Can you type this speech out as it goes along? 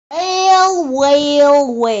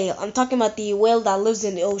whale. I'm talking about the whale that lives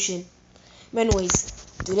in the ocean. But anyways,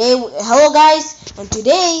 hello guys, and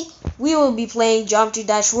today we will be playing Geometry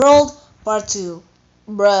Dash World Part 2.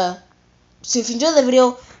 Bruh. So if you enjoyed the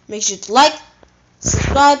video, make sure to like,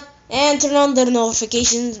 subscribe, and turn on the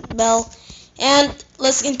notification bell. And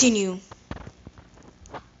let's continue.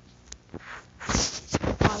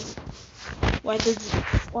 Why does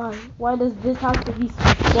this have to be?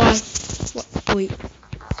 Wait.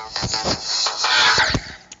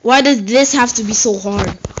 Why does this have to be so hard?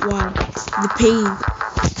 Why? The pain.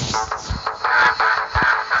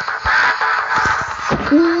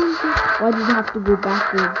 Why does it have to go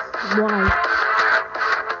backwards? Why?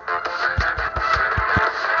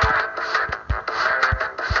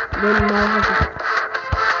 Then now I have to.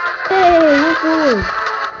 Hey, what's going?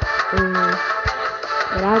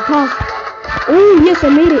 But I'll toss. Oh yes, I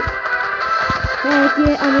made it. Heck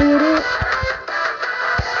yeah, I made it.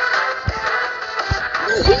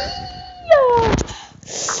 Yeah.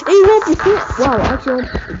 81%. Wow,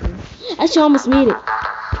 actually almost made it.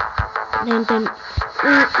 Then.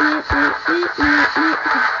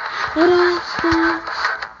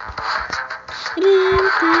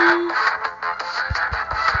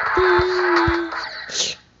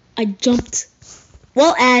 I jumped.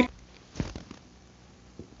 Well, ad.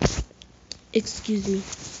 Excuse me.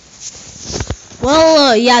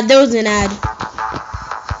 Well, yeah, there was an ad.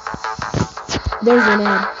 There's an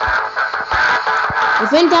ad.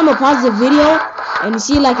 If anytime I pause the video and you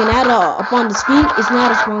see like an ad up on the screen, it's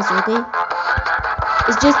not a sponsor, okay?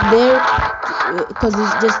 It's just there because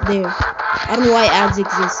it's just there. I don't know why ads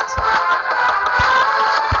exist.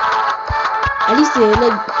 At least let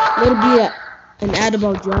it be an ad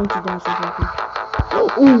about Geometry Dash or something. Oh,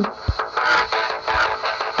 ooh.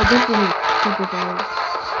 I definitely super fast.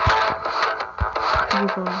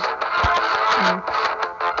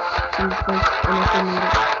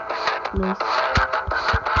 Nice.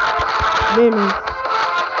 Very nice.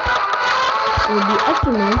 It would be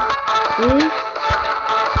extra nice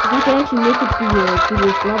if I can actually make it to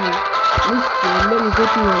this level. At least let me go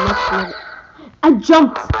to the next level. I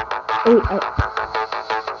jumped!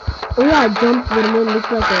 Oh yeah, I jumped, but it looks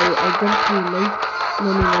like I jumped too late. I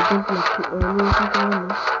jumped like too early or something, I don't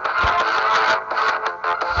know.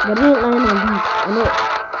 But I didn't land on these, I know.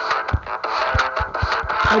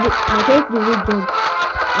 My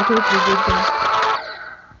character did jump.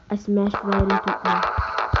 I smashed right into it.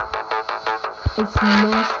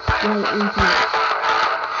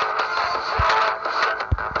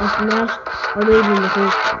 I smashed a lady in the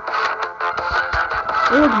Hulk.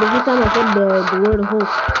 It was the first time I said the word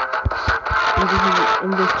Hulk in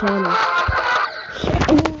this channel.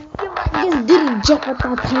 I just didn't jump at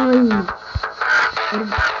that time.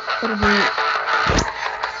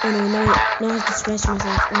 Oh no, now I have to scratch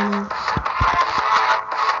myself. Oh no.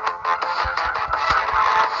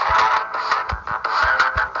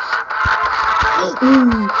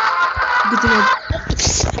 Ooh, good thing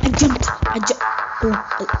I jumped. Bro.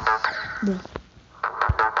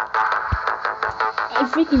 I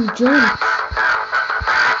freaking jumped.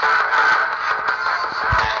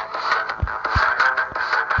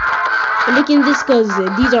 I'm making this because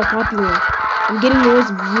these are popular. I'm getting more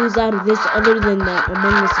views out of this other than that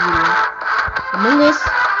Among Us video. Among Us?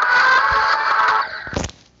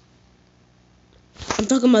 I'm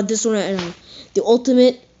talking about this one right now. The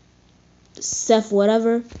ultimate Seth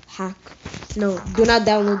whatever hack. No, do not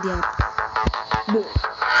download the app.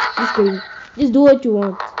 Just kidding. Just do what you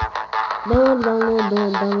want. Don't download.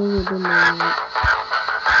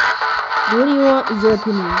 Do what you want is your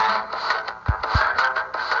opinion.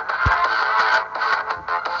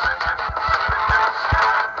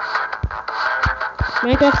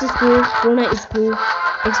 Minecraft is cool, Fortnite is cool,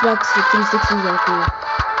 Xbox 360s are cool.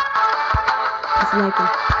 If you like them.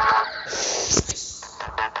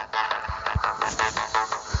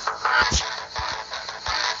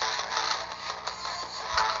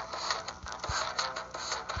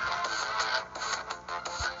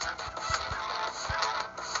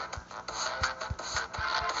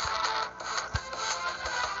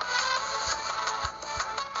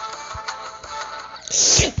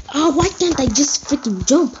 Oh, why can't I just freaking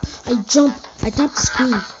jump? I tapped the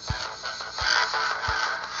screen.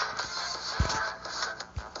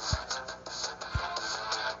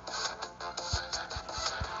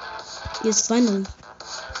 Yes, finally.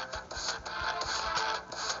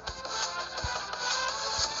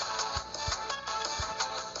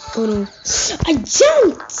 Oh no. I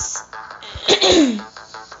jumped!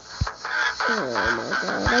 Oh my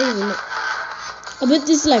god, I don't even know. I bet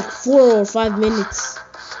this is like 4 or 5 minutes.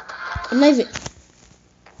 I'm not even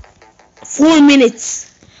 4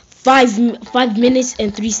 minutes. 5 minutes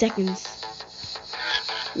and 3 seconds.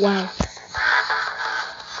 Wow.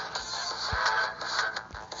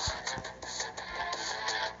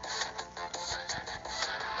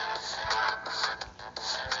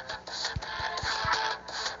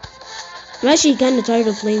 I'm actually kind of tired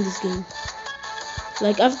of playing this game.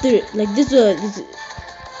 Like after, like this.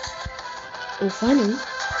 Oh, finally.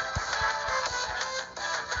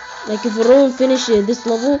 Like if I don't finish this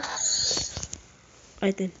level,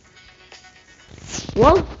 right then.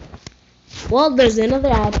 Well, there's another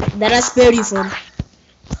app that I spared you from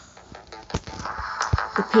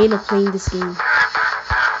the pain of playing this game.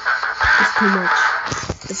 It's too much.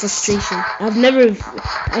 The frustration. I've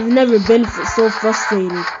never been so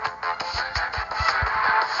frustrated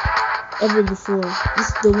ever before. This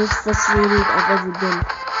is the most frustrated I've ever been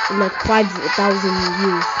in like 5,000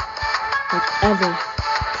 years, like ever.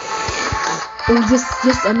 Oh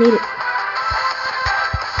yes, I made it.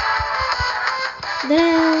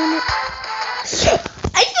 Then if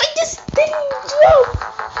I just didn't jump,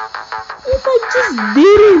 if I just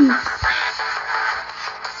didn't.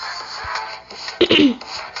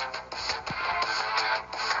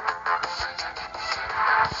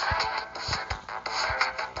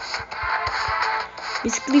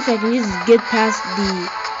 Basically, if I can just get past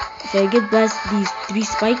these 3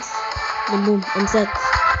 spikes, then boom, I'm set.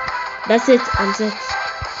 That's it, I'm set.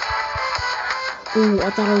 Oh, I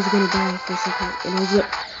thought I was gonna die for a second, and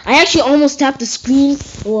I actually almost tapped the screen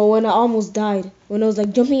when I almost died. When I was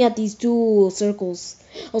like jumping at these 2 circles,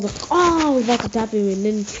 I was like, oh, I was about to tap him, and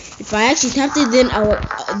then if I actually tapped it, then I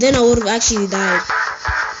would have actually died.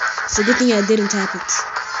 So good thing I didn't tap it.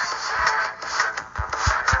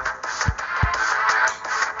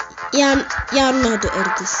 Yeah, I don't know how to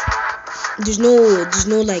edit this. There's no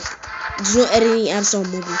editing apps on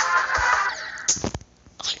mobile.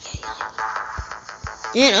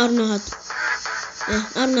 And I don't know how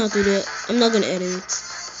to do it. I'm not gonna edit it.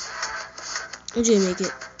 I'm just gonna make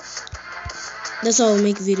it. That's how I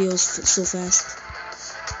make videos so fast.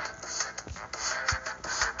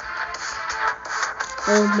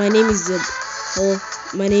 My name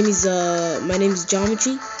is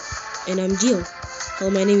Geometry, and I'm Geo.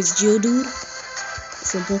 My name is Geodude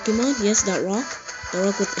from Pokemon. Yes, the rock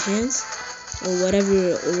with the hands, or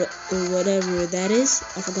whatever that is.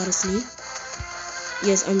 I forgot his name.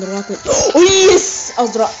 Yes, I'm the rock with. Oh yes,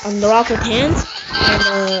 I'm the rock with hands.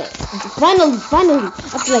 And finally,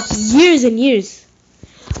 after like years and years,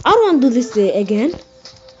 I don't want to do this again.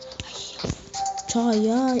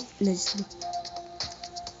 Chaya,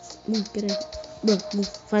 move, get out, bro, move.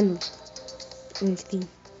 Finally, orange thing.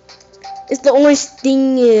 It's the orange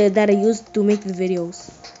thing that I use to make the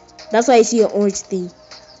videos. That's why I see an orange thing.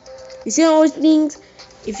 You see an orange things?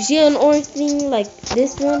 If you see an orange thing like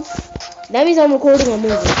this one, that means I'm recording a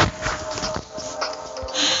movie.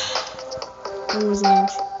 It was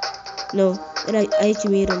orange. No, I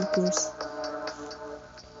actually made it, of course.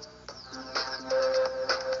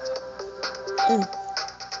 Oh.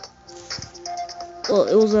 Well,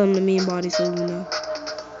 it was on the main body, so you know.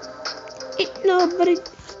 No, but I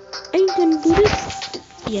ain't gonna do this.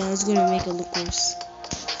 Yeah, it's gonna make it look worse.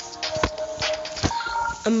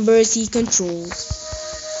 Umbercy controls.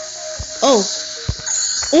 Oh!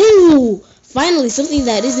 Finally, something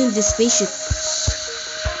that isn't the spaceship.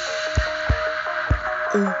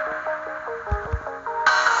 Oh.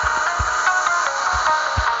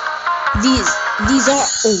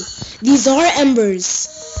 These are embers.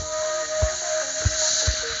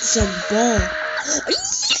 It's a ball.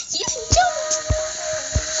 Yes, you jumped.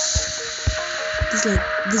 It's like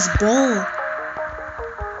this ball.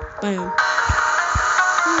 Bam.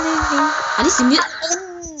 At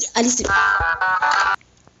least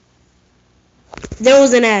there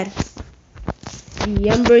was an ad. The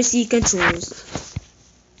Umbercy controls.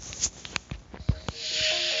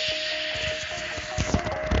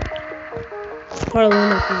 Part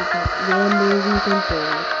 1 of the Umbercy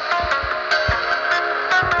controls.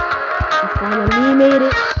 I finally made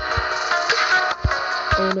it.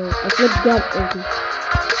 Oh no, I flipped that open.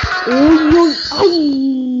 Oh.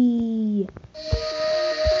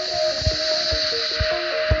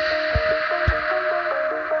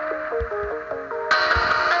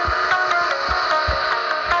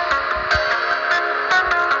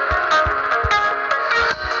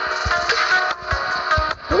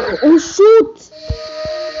 Oh shoot!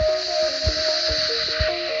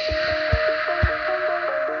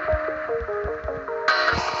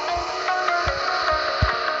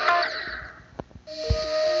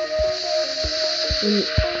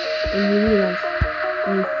 When you realize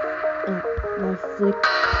when you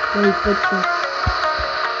flick that.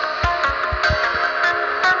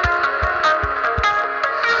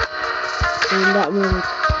 And in that moment,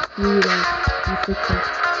 you realize you fixed it.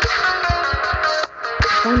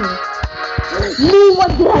 Finally. No, why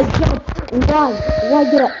did I jump? Why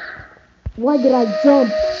did I jump? Why did I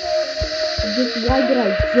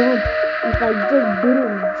jump? If I just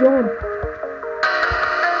didn't jump.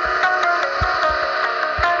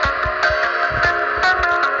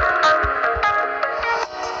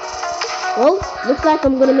 Well, looks like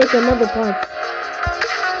I'm gonna make another part.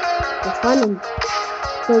 It's fun,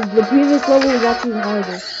 because the previous level was actually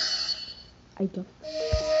harder. I jumped.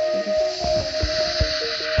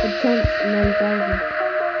 It counts 9,000.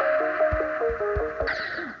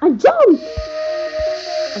 I jumped!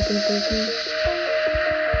 Okay, 13.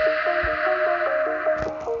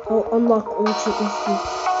 I'll unlock Ultra Instinct.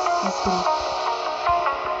 Just kidding.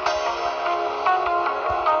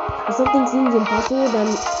 If something seems impossible, then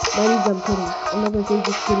that means I'm kidding. I'm not gonna say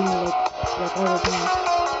just kidding like all the time.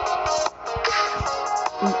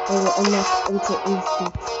 I will unlock Ultra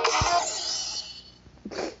Instinct.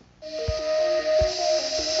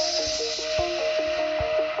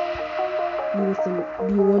 Be one with the music.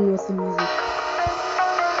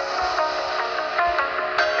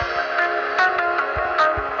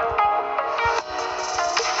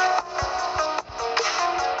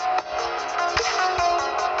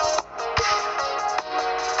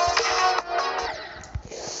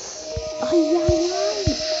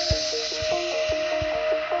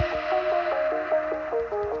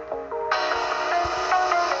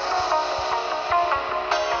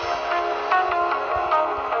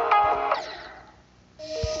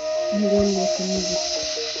 Be one with the music.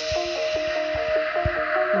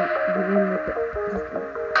 No, be one with the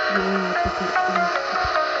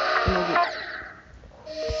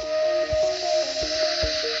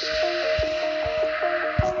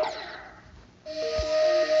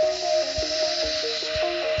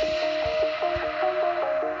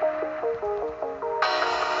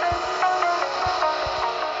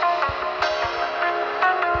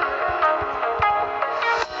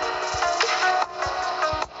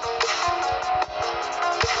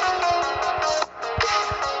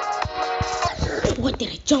Why did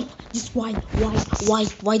I jump? Just why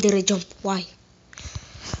did I jump? Why?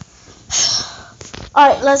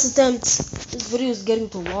 Alright, let's attempt. This video is getting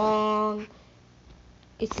too long.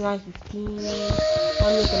 It's 9:15.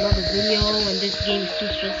 I'll make another video and this game is too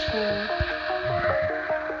stressful.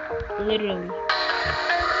 Literally.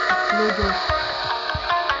 It's no joke.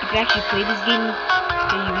 If you actually play this game,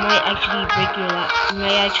 then you might actually break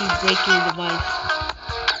your device.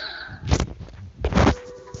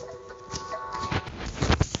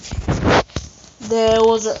 There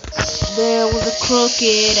was a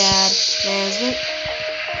crooked advancement.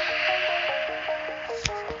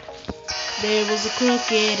 There was a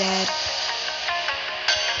crooked ad.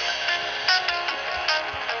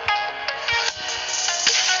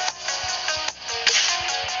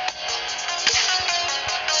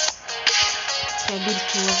 Can I do the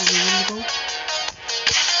 2 levels a minute ago?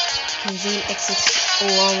 Can Zane XX? Oh,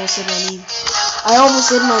 I almost said my name. I almost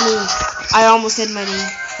said my name.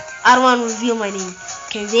 I don't want to reveal my name.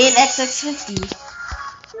 Can Zane XX50?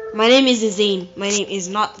 My name isn't Zane. My name is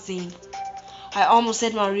not Zane. I almost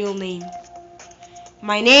said my real name.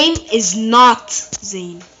 My name is not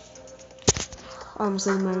Zane. I almost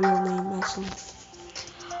said my real name actually.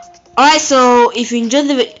 Alright, so if you enjoyed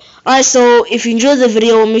the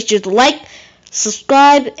video, make sure to like,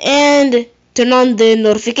 subscribe, and turn on the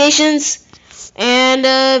notifications. And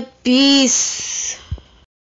peace.